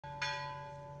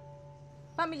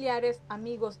familiares,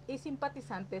 amigos y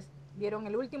simpatizantes dieron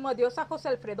el último adiós a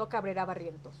José Cabrera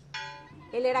Barrientos.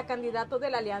 Él era candidato de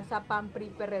la alianza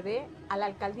PAN-PRI-PRD a la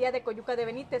alcaldía de Coyuca de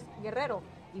Benítez, Guerrero,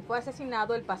 y fue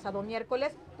asesinado el pasado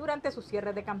miércoles durante su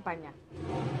cierre de campaña.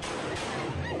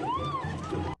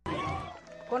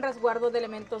 Con resguardo de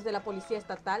elementos de la Policía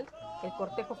Estatal, el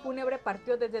cortejo fúnebre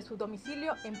partió desde su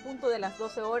domicilio en punto de las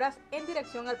 12 horas en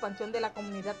dirección al panteón de la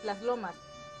comunidad Las Lomas,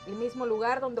 el mismo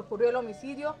lugar donde ocurrió el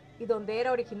homicidio y donde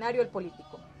era originario el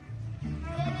político.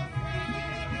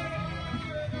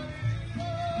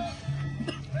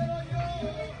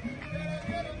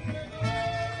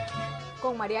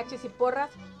 Con mariachis y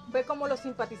porras, fue como los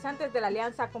simpatizantes de la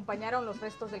alianza acompañaron los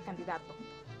restos del candidato.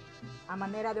 A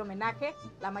manera de homenaje,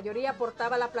 la mayoría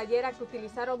portaba la playera que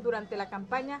utilizaron durante la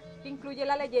campaña, que incluye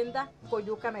la leyenda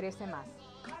 "Coyuca merece más".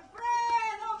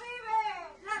 ¡Alfredo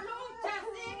vive! ¡La lucha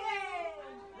sigue!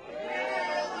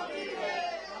 ¡Alfredo vive!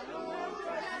 ¡La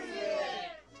lucha sigue!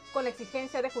 Con la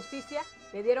exigencia de justicia,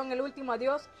 le dieron el último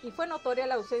adiós y fue notoria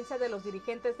la ausencia de los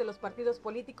dirigentes de los partidos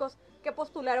políticos que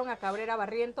postularon a Cabrera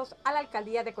Barrientos a la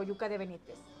alcaldía de Coyuca de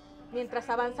Benítez. Mientras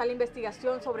avanza la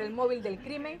investigación sobre el móvil del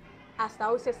crimen,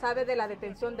 hasta hoy se sabe de la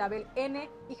detención de Abel N.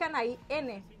 y Janaí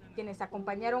N., quienes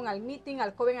acompañaron al mitin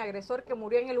al joven agresor que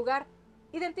murió en el lugar,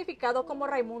 identificado como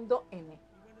Raimundo N.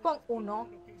 Con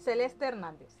UnoTV, Celeste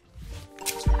Hernández.